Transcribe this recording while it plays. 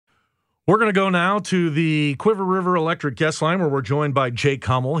We're going to go now to the Quiver River Electric Guest Line, where we're joined by Jake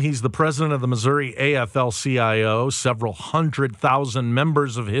Hummel. He's the president of the Missouri AFL-CIO, several 100,000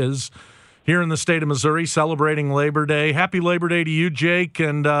 members of his here in the state of Missouri celebrating Labor Day. Happy Labor Day to you, Jake,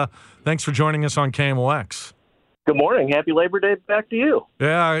 and thanks for joining us on KMOX. Good morning. Happy Labor Day back to you.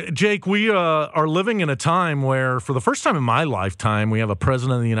 Yeah, Jake, we are living in a time where, for the first time in my lifetime, we have a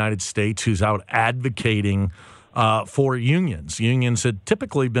president of the United States who's out advocating for unions. Unions had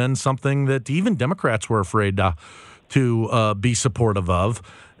typically been something that even Democrats were afraid to be supportive of.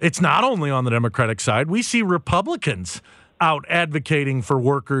 It's not only on the Democratic side. We see Republicans out advocating for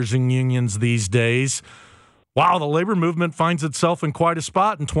workers and unions these days. Wow, the labor movement finds itself in quite a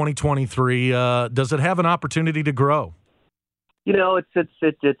spot in 2023. Does it have an opportunity to grow? You know, it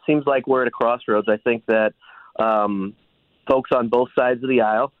seems like we're at a crossroads. I think that folks on both sides of the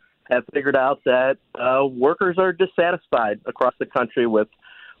aisle have figured out that workers are dissatisfied across the country with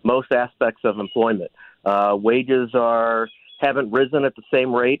most aspects of employment. Wages haven't risen at the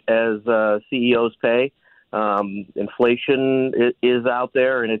same rate as CEOs pay. Inflation is out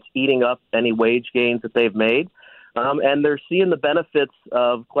there, and it's eating up any wage gains that they've made. And they're seeing the benefits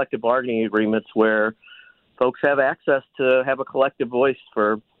of collective bargaining agreements where folks have access to have a collective voice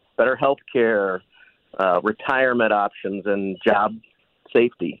for better health care, retirement options, and job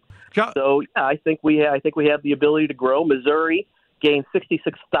safety. So, yeah, I think we have the ability to grow. Missouri gained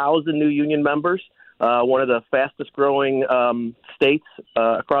 66,000 new union members, one of the fastest growing states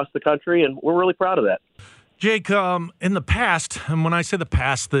across the country, and we're really proud of that. Jake, in the past, and when I say the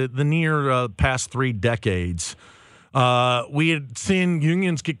past, the near past 3 decades, we had seen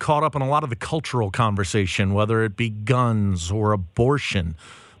unions get caught up in a lot of the cultural conversation, whether it be guns or abortion.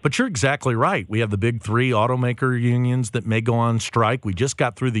 But you're exactly right. We have the big 3 automaker unions that may go on strike. We just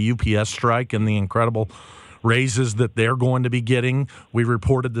got through the UPS strike and the incredible raises that they're going to be getting. We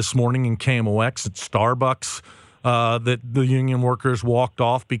reported this morning in KMOX at Starbucks that the union workers walked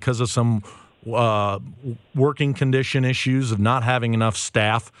off because of some working condition issues of not having enough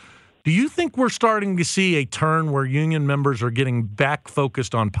staff. Do you think we're starting to see a turn where union members are getting back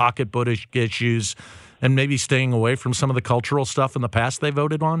focused on pocketbook issues and maybe staying away from some of the cultural stuff in the past they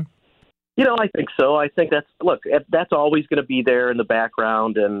voted on? You know, I think so. I think that's always going to be there in the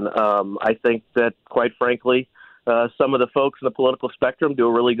background. And I think that, quite frankly, some of the folks in the political spectrum do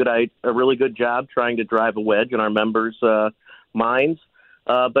a really good job trying to drive a wedge in our members' minds.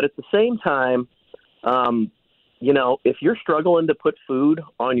 But at the same time, you know, if you're struggling to put food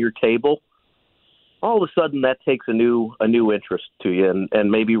on your table, all of a sudden that takes a new interest to you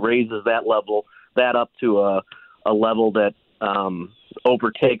and maybe raises that up to a level that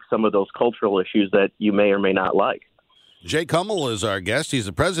overtakes some of those cultural issues that you may or may not like. Jake Hummel is our guest. He's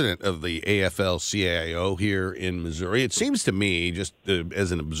the president of the AFL-CIO here in Missouri. It seems to me, just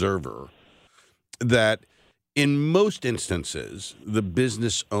as an observer, that in most instances, the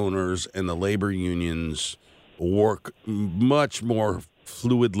business owners and the labor unions work much more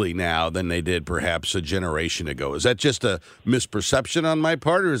fluidly now than they did perhaps a generation ago. Is that just a misperception on my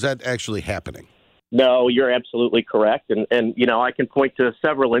part, or is that actually happening? No, you're absolutely correct. And you know, I can point to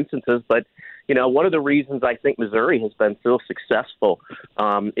several instances, but, you know, one of the reasons I think Missouri has been so successful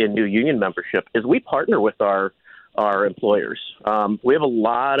in new union membership is we partner with our employers. We have a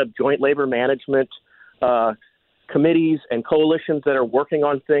lot of joint labor management committees and coalitions that are working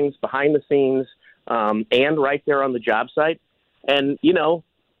on things behind the scenes and right there on the job site. And, you know,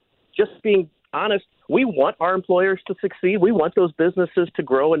 just being honest, we want our employers to succeed. We want those businesses to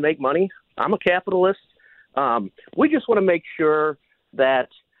grow and make money. I'm a capitalist. We just want to make sure that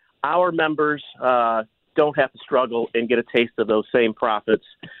our members don't have to struggle and get a taste of those same profits,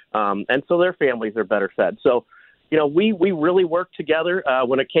 and so their families are better fed. So, you know, we really worked together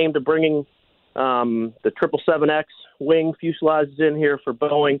when it came to bringing the 777X wing fuselages in here for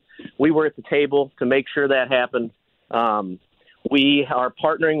Boeing. We were at the table to make sure that happened. We are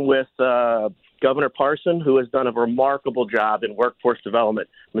partnering with Governor Parson, who has done a remarkable job in workforce development.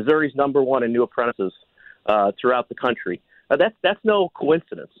 Missouri's #1 in new apprentices throughout the country. That's no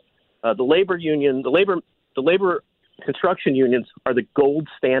coincidence. The labor construction unions are the gold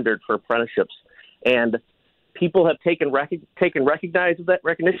standard for apprenticeships, and people have taken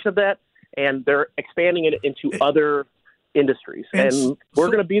recognition of that, and they're expanding it into other industries, and we're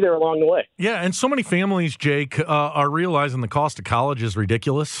going to be there along the way. Yeah, and so many families, Jake, are realizing the cost of college is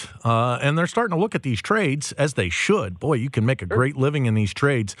ridiculous, and they're starting to look at these trades, as they should. Boy, you can make a great living in these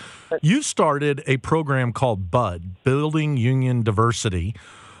trades. You started a program called BUD, Building Union Diversity.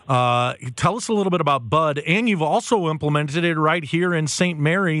 Tell us a little bit about BUD, and you've also implemented it right here in St.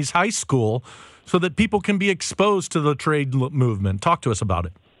 Mary's High School so that people can be exposed to the trade movement. Talk to us about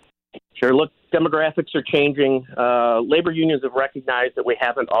it. Sure. Look, demographics are changing. Labor unions have recognized that we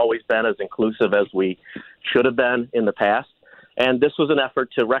haven't always been as inclusive as we should have been in the past. And this was an effort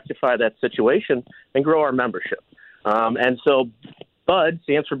to rectify that situation and grow our membership. And so BUD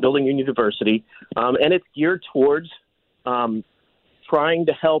stands for Building Union Diversity, and it's geared towards trying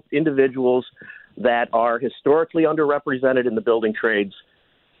to help individuals that are historically underrepresented in the building trades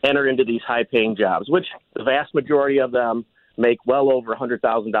enter into these high-paying jobs, which the vast majority of them make well over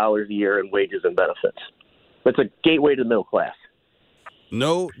 $100,000 a year in wages and benefits. It's a gateway to the middle class.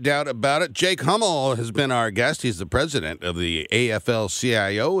 No doubt about it. Jake Hummel has been our guest. He's the president of the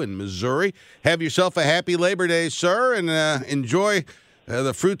AFL-CIO in Missouri. Have yourself a happy Labor Day, sir, and enjoy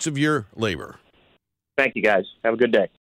the fruits of your labor. Thank you, guys. Have a good day.